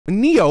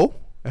Neo,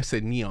 I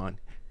said neon.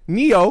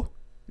 Neo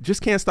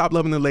just can't stop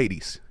loving the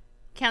ladies.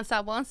 Can't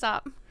stop, won't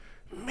stop.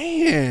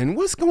 Man,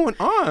 what's going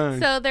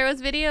on? So there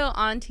was video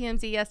on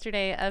TMZ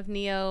yesterday of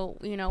Neo,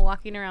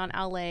 walking around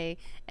LA,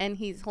 and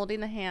he's holding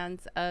the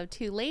hands of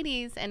two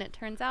ladies, and it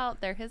turns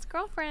out they're his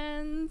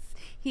girlfriends.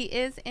 He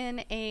is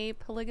in a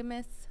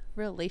polygamous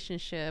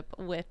relationship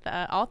with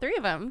all three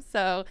of them.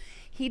 So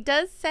he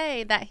does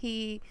say that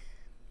he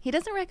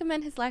doesn't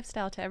recommend his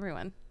lifestyle to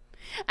everyone.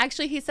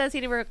 Actually, he says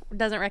he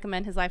doesn't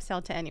recommend his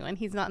lifestyle to anyone.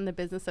 He's not in the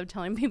business of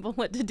telling people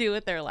what to do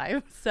with their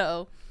life.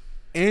 So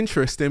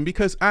interesting,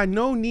 because I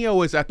know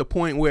Neo is at the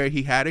point where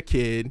he had a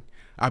kid.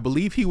 I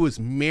believe he was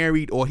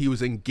married or he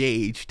was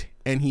engaged,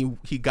 and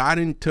he got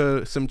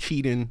into some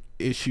cheating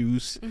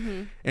issues.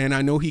 And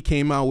I know he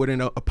came out with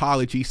an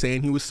apology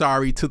saying he was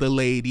sorry to the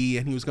lady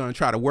and he was going to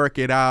try to work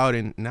it out.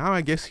 And now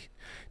I guess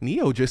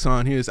Neo just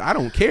on his I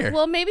don't care.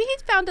 Well, maybe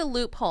he's found a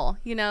loophole.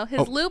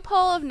 His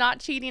loophole of not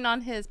cheating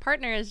on his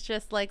partner is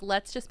just like,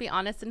 let's just be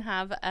honest and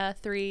have a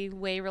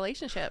three-way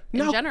relationship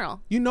in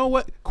general. You know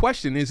what?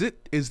 Question,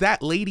 is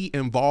that lady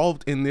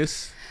involved in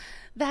this?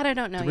 That I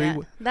don't know yet.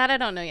 That I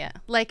don't know yet.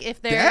 Like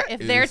if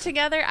they're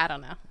together, I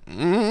don't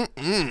know.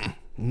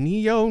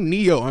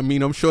 Neo. I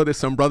mean, I'm sure there's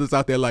some brothers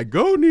out there like,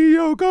 go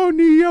Neo,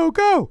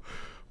 go.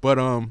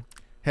 But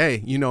hey,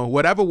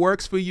 whatever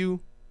works for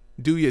you,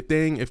 do your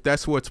thing. If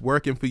that's what's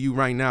working for you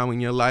right now in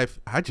your life.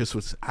 I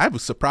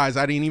was surprised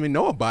I didn't even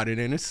know about it,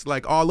 and it's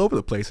like all over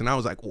the place, and I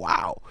was like,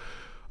 wow.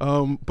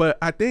 But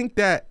I think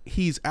that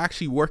he's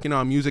actually working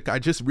on music. I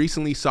just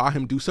recently saw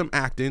him do some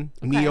acting.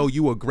 Okay. Neo,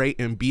 you were great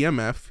in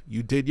BMF.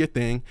 You did your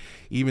thing,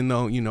 even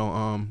though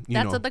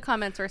that's what the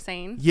comments were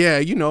saying.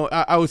 Yeah,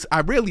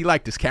 I really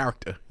liked his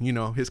character.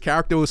 His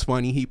character was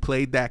funny. He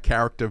played that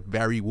character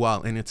very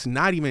well, and it's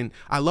not even.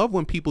 I love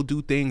when people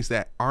do things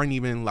that aren't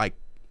even like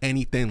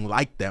anything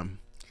like them.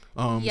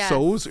 Yes.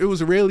 So it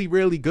was really,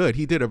 really good.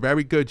 He did a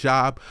very good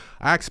job.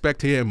 I expect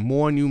to hear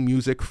more new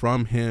music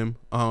from him.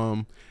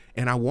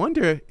 And I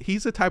wonder,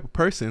 he's the type of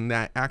person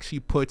that actually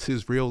puts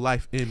his real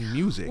life in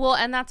music. Well,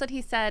 and that's what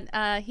he said.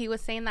 He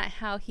was saying that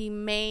how he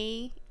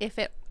may, if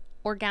it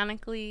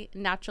organically,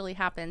 naturally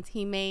happens,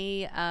 he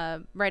may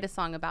write a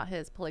song about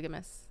his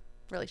polygamous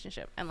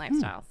relationship and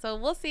lifestyle. So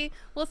we'll see.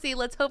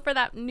 Let's hope for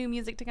that new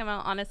music to come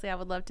out. Honestly, I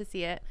would love to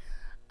see it.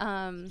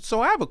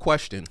 So I have a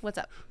question. What's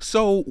up?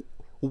 So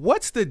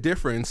what's the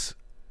difference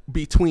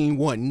between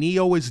what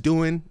Neo is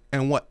doing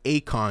and what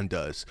Akon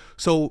does?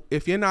 So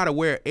if you're not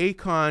aware,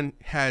 Akon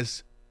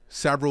has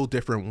several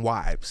different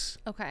wives.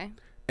 Okay.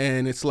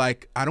 And it's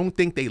like, I don't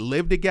think they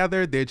live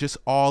together. They're just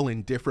all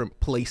in different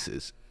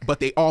places, but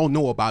they all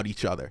know about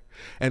each other.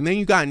 And then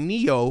you got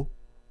Neo,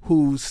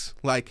 who's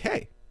like,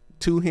 hey,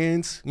 two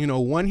hands,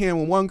 one hand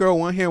with one girl,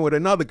 one hand with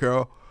another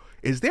girl.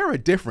 Is there a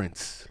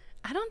difference?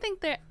 I don't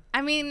think there.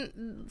 I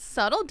mean,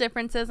 subtle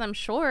differences, I'm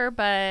sure,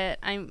 but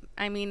I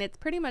mean, it's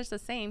pretty much the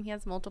same. He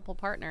has multiple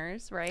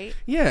partners, right?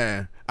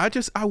 Yeah.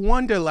 I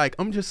wonder, like,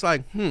 I'm just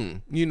like,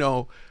 both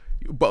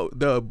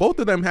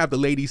of them have the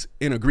ladies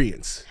in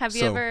agreement. Have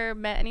you ever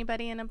met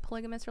anybody in a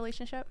polygamous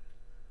relationship?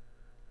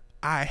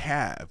 I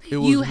have. It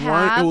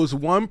was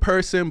one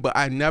person, but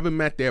I never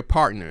met their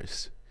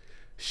partners.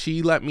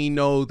 She let me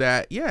know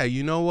that, yeah,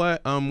 you know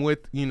what, I'm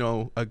with,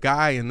 a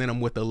guy, and then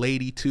I'm with a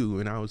lady too.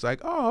 And I was like,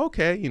 oh,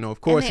 okay.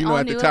 Of course,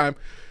 at the time,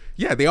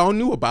 yeah, they all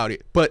knew about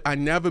it. But I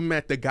never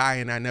met the guy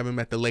and I never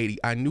met the lady.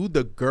 I knew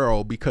the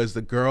girl because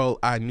the girl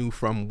I knew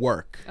from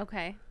work.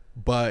 Okay.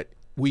 But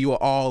we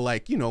were all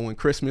like, when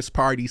Christmas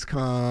parties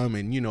come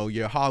and,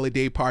 your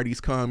holiday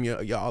parties come,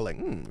 you're all like,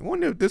 I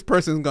wonder if this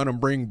person's going to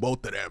bring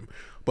both of them.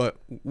 But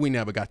we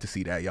never got to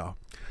see that, y'all.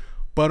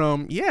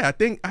 But yeah, I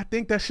think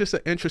that's just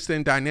an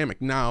interesting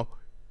dynamic. Now,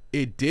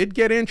 it did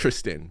get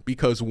interesting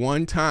because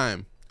one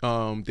time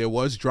there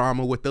was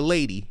drama with the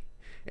lady,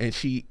 and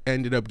she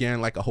ended up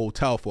getting like a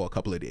hotel for a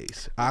couple of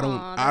days. I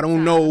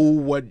don't know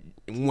what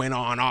went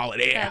on all of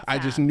that. I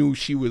just knew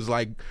she was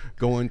like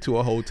going to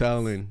a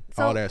hotel and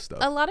all that stuff.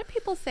 A lot of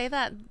people say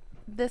that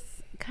this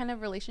kind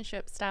of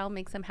relationship style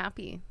makes them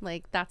happy.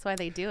 Like that's why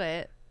they do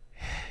it.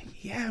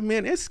 Yeah,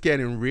 man, it's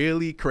getting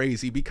really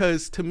crazy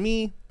because to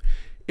me,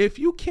 if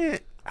you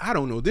can't, I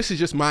don't know, this is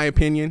just my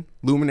opinion,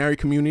 luminary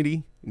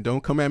community,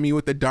 don't come at me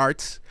with the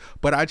darts,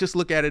 but I just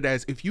look at it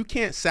as if you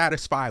can't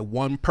satisfy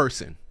one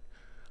person,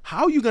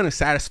 how are you going to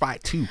satisfy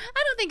two?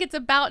 I don't think it's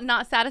about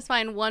not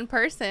satisfying one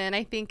person.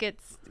 I think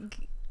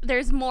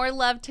there's more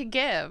love to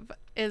give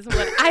is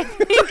what I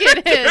think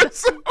it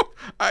is.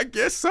 I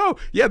guess so.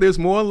 Yeah, there's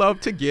more love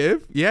to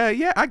give.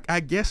 Yeah, I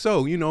guess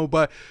so,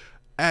 but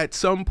at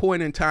some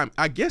point in time,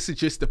 I guess it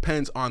just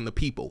depends on the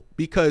people,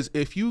 because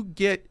if you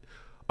get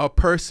a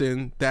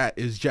person that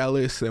is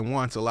jealous and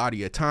wants a lot of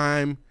your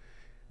time,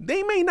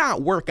 they may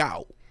not work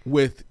out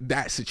with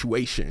that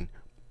situation.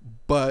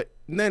 But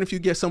then if you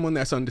get someone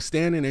that's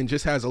understanding and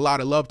just has a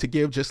lot of love to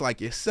give, just like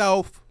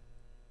yourself.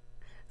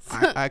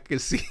 I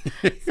could see.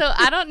 So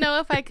I don't know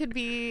if I could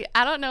be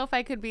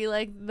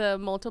like the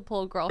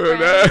multiple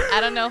girlfriend. I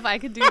don't know if I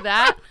could do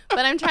that.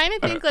 But I'm trying to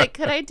think, like,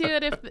 could I do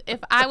it if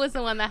I was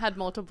the one that had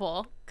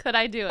multiple? Could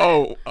I do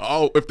it?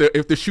 Oh,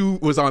 if the shoe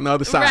was on the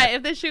other side. Right,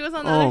 if the shoe was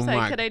on the other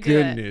side, could I do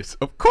it? Oh my goodness.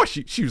 Of course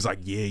she was like,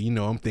 yeah,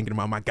 I'm thinking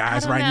about my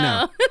guys right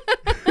now.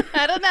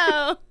 I don't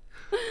know.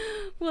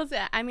 Well,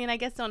 I mean, I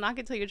guess don't knock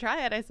it till you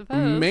try it, I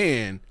suppose.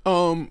 Man,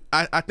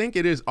 I think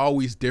it is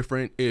always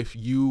different if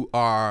you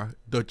are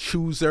the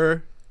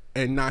chooser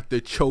and not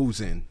the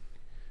chosen.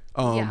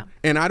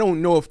 And I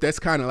don't know if that's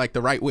kind of like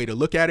the right way to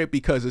look at it,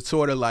 because it's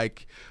sort of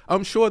like,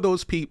 I'm sure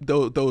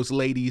those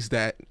ladies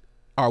that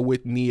are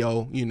with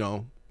Neo,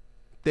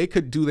 they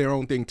could do their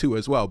own thing too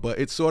as well. But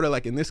it's sort of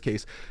like, in this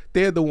case,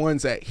 they're the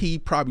ones that he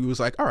probably was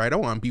like, all right, I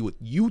want to be with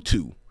you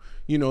two,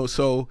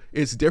 so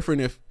it's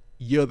different if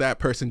you're that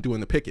person doing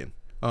the picking,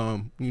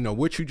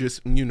 which you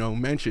just,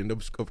 mentioned,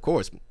 of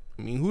course.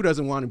 I mean, who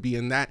doesn't want to be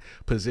in that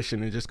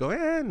position and just go,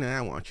 nah,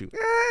 I want you.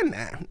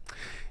 Nah.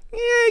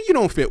 Yeah, you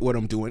don't fit what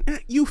I'm doing.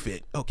 You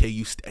fit. Okay,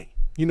 you stay.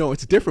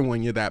 It's different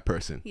when you're that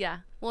person.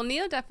 Yeah. Well,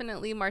 Neo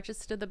definitely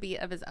marches to the beat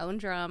of his own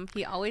drum.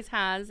 He always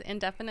has, and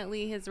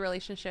definitely his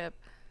relationship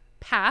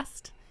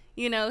past.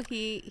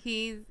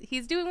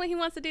 He's doing what he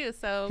wants to do.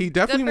 So he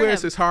definitely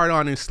wears his heart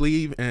on his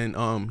sleeve,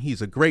 and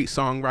he's a great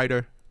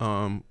songwriter.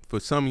 For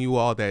some of you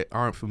all that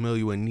aren't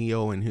familiar with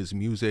Neo and his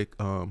music,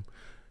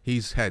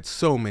 he's had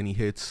so many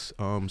hits.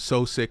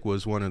 So Sick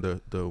was one of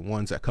the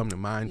ones that come to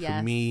mind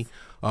for me.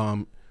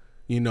 To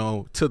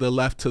the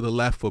left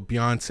for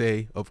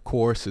Beyonce, of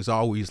course, is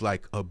always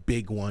like a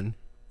big one,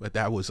 but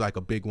that was like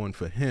a big one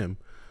for him.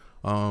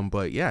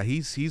 But yeah,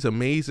 he's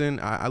amazing.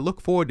 I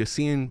look forward to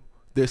seeing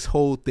this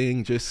whole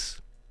thing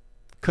just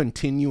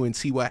continue and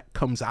see what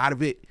comes out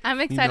of it.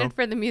 I'm excited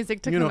for the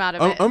music to come out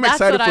of it. I'm That's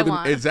excited what for I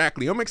want.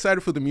 Exactly. I'm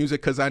excited for the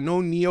music because I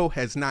know Neo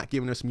has not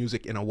given us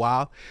music in a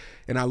while,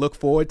 and I look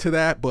forward to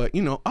that. But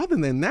other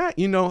than that,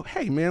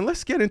 hey man,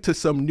 let's get into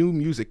some new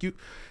music.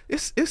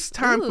 It's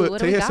time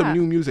to hear some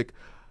new music.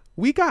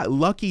 We got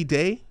Lucky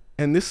Day,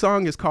 and this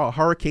song is called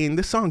Hurricane.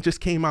 This song just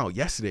came out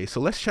yesterday, so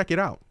let's check it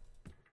out.